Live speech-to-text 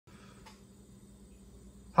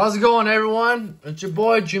How's it going, everyone? It's your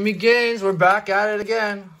boy, Jimmy Gaines. We're back at it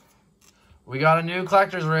again. We got a new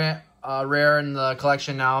collector's rare in the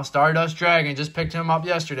collection now. Stardust Dragon. Just picked him up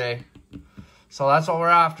yesterday. So that's what we're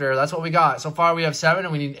after. That's what we got. So far, we have 7,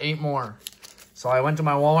 and we need 8 more. So I went to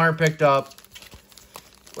my Walmart, picked up,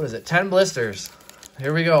 10 blisters.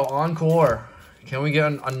 Here we go. Encore. Can we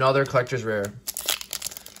get another collector's rare?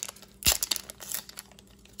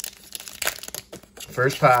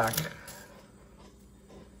 First pack.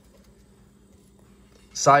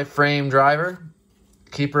 Side frame driver,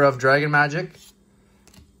 keeper of Dragon Magic,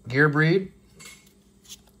 Gear Breed,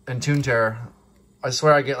 and Toon. I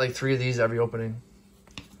swear I get like 3 of these every opening.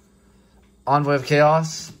 Envoy of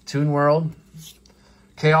Chaos, Toon World,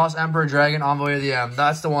 Chaos Emperor Dragon, Envoy of the M.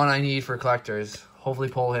 That's the one I need for collectors. Hopefully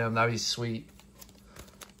pull him. That'd be sweet.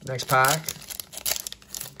 Next pack.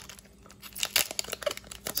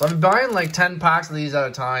 So I've been buying like 10 packs of these at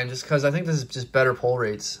a time just because I think this is just better pull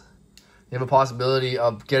rates. You have a possibility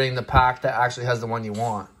of getting the pack that actually has the one you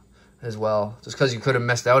want as well. Just because you could have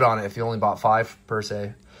missed out on it if you only bought 5 per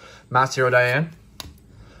se. Masked Hero Diane.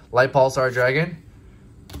 Light Pulsar Dragon.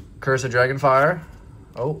 Curse of Dragonfire.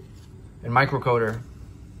 Oh. And Microcoder. I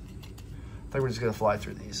think we're just going to fly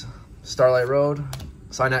through these. Starlight Road.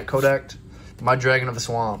 Signet Codect. Mud Dragon of the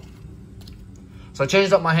Swamp. So I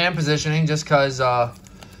changed up my hand positioning just because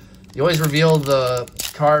you always reveal the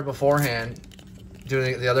card beforehand.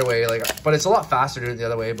 Doing it the other way, but it's a lot faster doing it the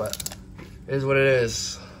other way, but it is what it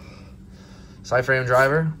is. Side frame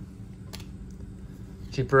driver,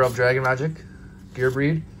 keeper of Dragon Magic, Gear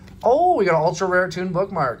Breed. Oh, we got an ultra rare Toon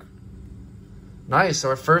bookmark. Nice. So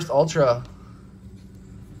our first ultra.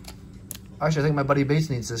 Actually, I think my buddy Bates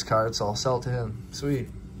needs this card, so I'll sell it to him. Sweet.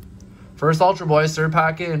 First ultra, boys. 3rd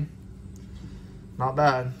pack in. Not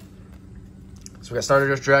bad. So we got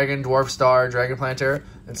Stardust Dragon, Dwarf Star, Dragon Planter,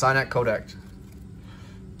 and Signet Codect.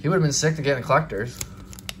 He would have been sick to get in collectors.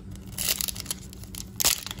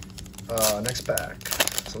 Next pack.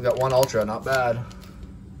 So we got 1 ultra, not bad.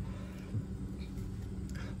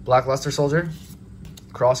 Black Luster Soldier,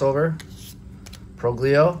 Crossover,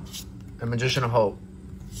 Proglio, and Magician of Hope.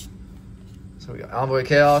 So we got Envoy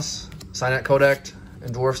Chaos, Signet Codect,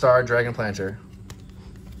 and Dwarf Star Dragon Planter.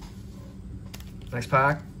 Next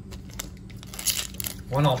pack.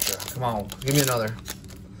 1 ultra. Come on, give me another.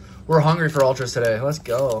 We're hungry for ultras today. Let's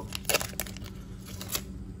go.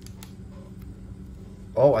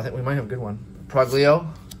 Oh, I think we might have a good one. Proglio,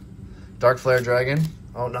 Dark Flare Dragon.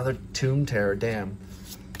 Oh, another Toon Terror. Damn.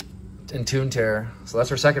 And Toon Terror. So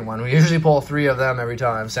that's our second one. We usually pull 3 of them every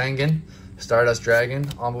time. Sangan, Stardust Dragon,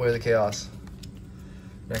 Envoy of the Chaos.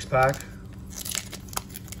 Next pack.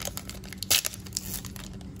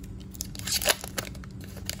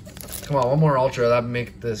 Come on, 1 more ultra. That'd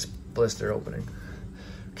make this blister opening.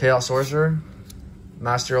 Chaos Sorcerer,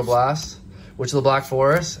 Master of Blast, Witch of the Black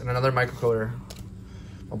Forest, and another Microcoder.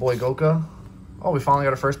 My boy Goka. Oh, we finally got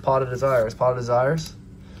our first Pot of Desires. Pot of Desires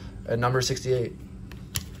at number 68.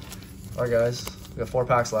 All right, guys. We got 4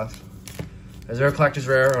 packs left. Is there a collector's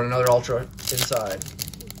rare or another ultra inside?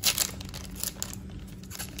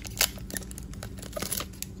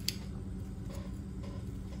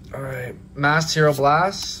 All right. Masked Hero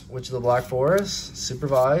Blast, Witch of the Black Forest,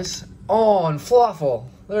 Supervise. Oh, and Fluffle.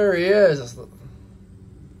 There he is.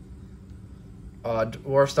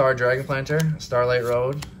 Dwarf Star Dragon Planter, Starlight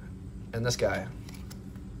Road, and this guy.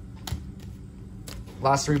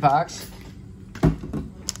 Last 3 packs.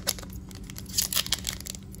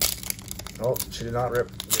 Oh, she did not rip.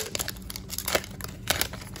 Good.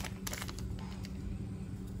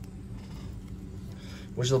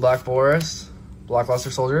 Witch of the Black Forest, Black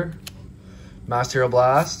Luster Soldier, Masked Hero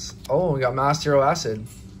Blast. Oh, we got Masked Hero Acid.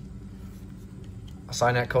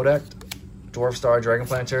 Signet Codect, Dwarf Star Dragon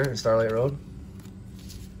Planter, and Starlight Road.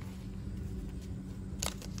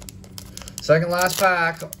 Second last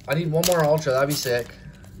pack. I need 1 more ultra. That'd be sick.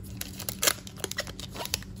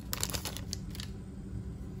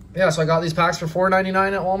 Yeah, so I got these packs for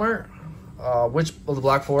 $4.99 at Walmart. Witch of the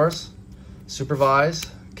Black Forest, Supervise,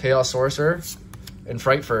 Chaos Sorcerer, and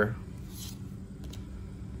Frightfur.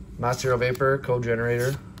 Master Hero Vapor, Code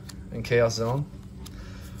Generator, and Chaos Zone.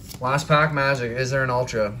 Last pack magic. Is there an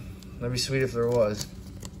ultra? That'd be sweet if there was.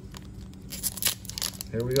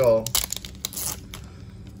 Here we go.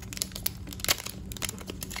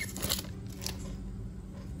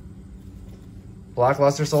 Black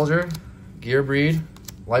Luster Soldier, Gear Breed,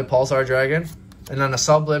 Light Pulsar Dragon, and then a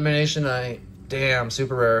Sublimination Knight. Damn,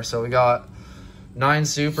 super rare. So we got 9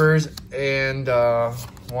 supers and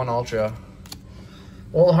 1 ultra.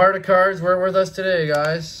 Well, the Heart of Cards weren't with us today,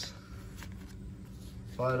 guys.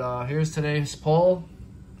 But here's today's pull.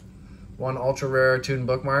 One ultra rare Toon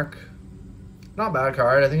bookmark. Not bad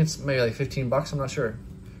card. I think it's maybe like 15 bucks. I'm not sure.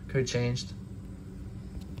 Could have changed.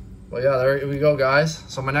 Well, yeah, there we go, guys.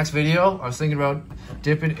 So my next video, I was thinking about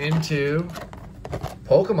dipping into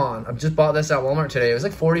Pokemon. I just bought this at Walmart today. It was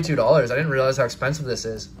like $42. I didn't realize how expensive this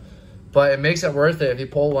is. But it makes it worth it if you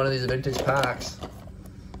pull one of these vintage packs.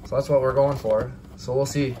 So that's what we're going for. So we'll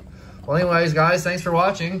see. Well, anyways, guys, thanks for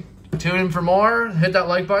watching. Tune in for more. Hit that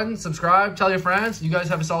like button, subscribe, tell your friends. You guys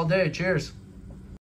have a solid day. Cheers.